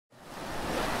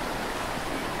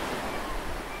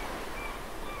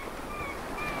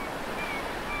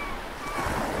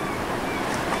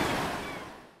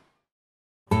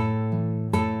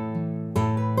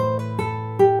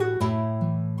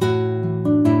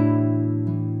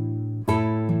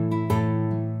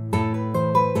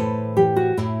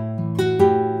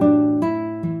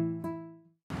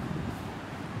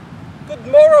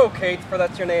Kate, for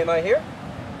that's your name, I hear.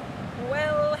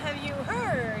 Well, have you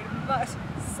heard, but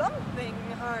something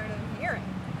hard of hearing.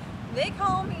 They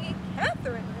call me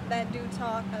Katherina, that do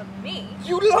talk of me.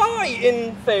 You lie,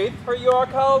 in faith, for you are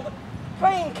called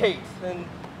Plain Kate, and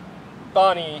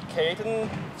Bonny Kate, and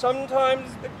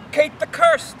sometimes Kate the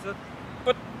Cursed.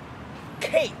 But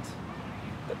Kate,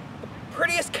 the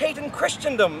prettiest Kate in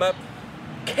Christendom,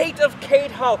 Kate of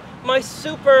Kate Hall, my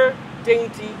super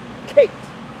dainty Kate.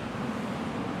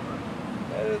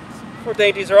 For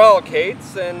dainties are all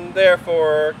Kates, and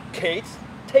therefore, Kate,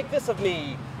 take this of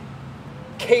me,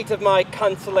 Kate of my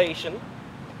consolation.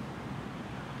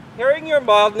 Hearing your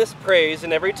mildness praised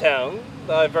in every town,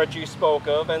 thy virtue spoke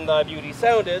of, and thy beauty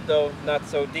sounded, though not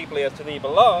so deeply as to thee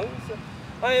belongs,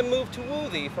 I am moved to woo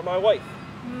thee for my wife.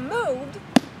 Moved?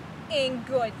 In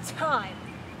good time.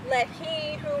 Let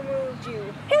he who moved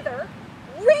you hither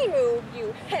remove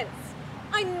you hence.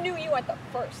 I knew you at the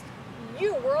first.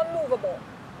 You were unmovable.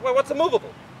 Well, what's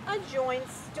immovable? A joint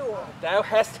stool. Thou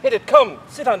hast hit it. Come,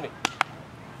 sit on me.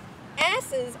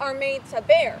 Asses are made to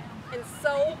bear, and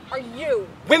so are you.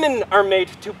 Women are made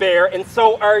to bear, and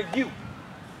so are you.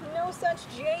 No such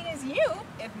jade as you,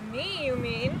 if me you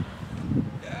mean.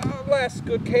 Alas,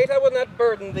 good Kate, I will not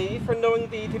burden thee, for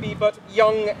knowing thee to be but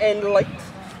young and light.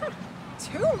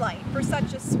 Too light for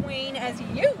such a swain as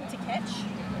you to catch,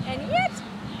 and yet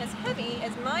as heavy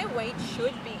as my weight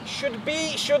should be. Should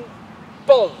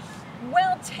buzz.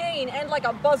 Well ta'en and like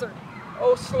a buzzard.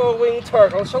 O slow-winged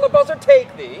turtle, shall a buzzard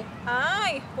take thee?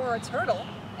 Aye, for a turtle,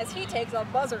 as he takes a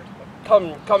buzzard.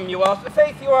 Come, you wasp,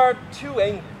 faith you are too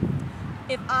angry.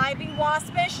 If I be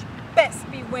waspish, best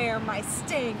beware my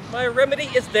sting. My remedy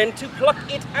is then to pluck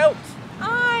it out.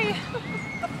 Aye,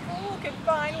 the fool can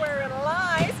find where it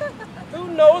lies. Who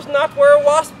knows not where a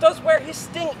wasp does wear his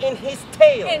sting? In his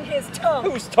tail. In his tongue.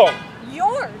 Whose tongue?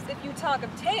 Yours, if you talk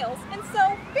of tails, and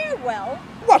so farewell.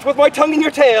 What, with my tongue in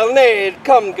your tail? Nay,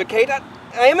 come, good Kate,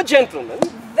 I am a gentleman.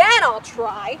 That I'll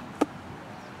try.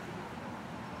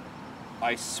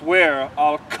 I swear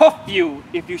I'll cuff you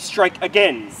if you strike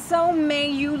again. So may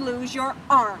you lose your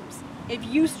arms. If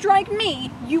you strike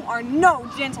me, you are no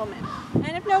gentleman.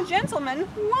 And if no gentleman,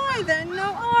 why then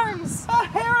no arms? A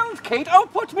herald, Kate, oh,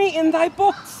 put me in thy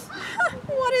books.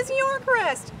 What is your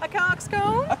crest? A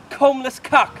coxcomb? A combless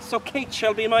cock, so Kate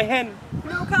shall be my hen.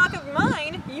 No cock of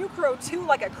mine, you crow too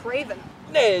like a craven.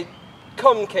 Nay,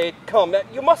 come, Kate, come,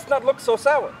 you must not look so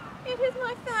sour. It is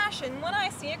my fashion when I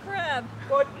see a crab.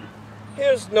 But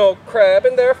here's no crab,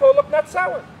 and therefore look not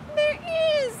sour. There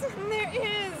is.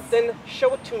 Then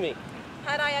show it to me.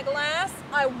 Had I a glass,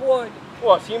 I would.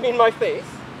 What, you mean my face?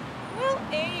 Well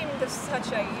aimed of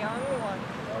such a young one.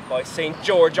 Oh, by St.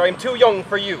 George, I am too young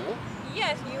for you.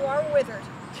 Yet you are withered.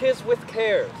 'Tis with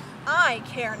cares. I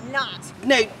care not.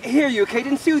 Nay, hear you, Kate,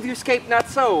 and soothe you scape not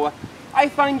so. I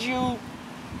find you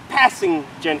passing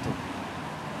gentle.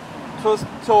 'Twas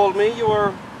told me you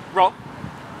were rough,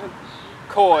 and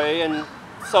coy, and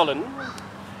sullen.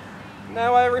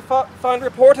 Now I find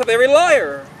report a very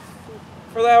liar,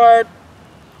 for thou art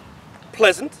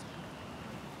pleasant,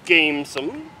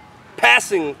 gamesome,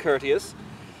 passing courteous,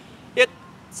 yet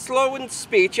slow in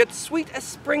speech, yet sweet as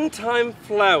springtime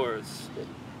flowers.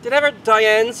 Did ever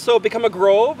Diane so become a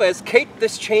grove as Kate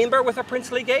this chamber with a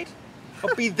princely gate?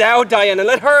 Oh, be thou Diane, and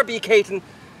let her be Kate, and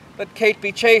let Kate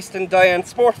be chaste and Diane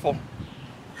sportful.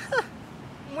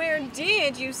 Where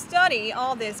did you study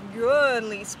all this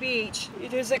goodly speech?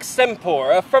 It is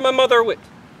extempore, from a mother wit.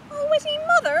 A witty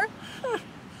mother?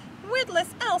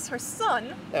 Witless else her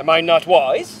son. Am I not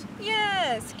wise?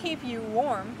 Yes, keep you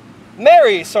warm.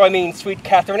 Marry, so I mean, sweet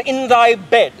Katherine, in thy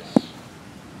bed.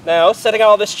 Now, setting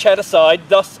all this chat aside,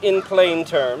 thus in plain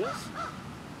terms,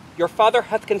 your father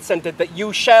hath consented that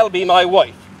you shall be my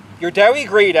wife. Your dowry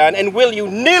agreed on, and will you,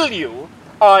 nill you,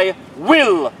 I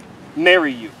will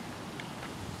marry you.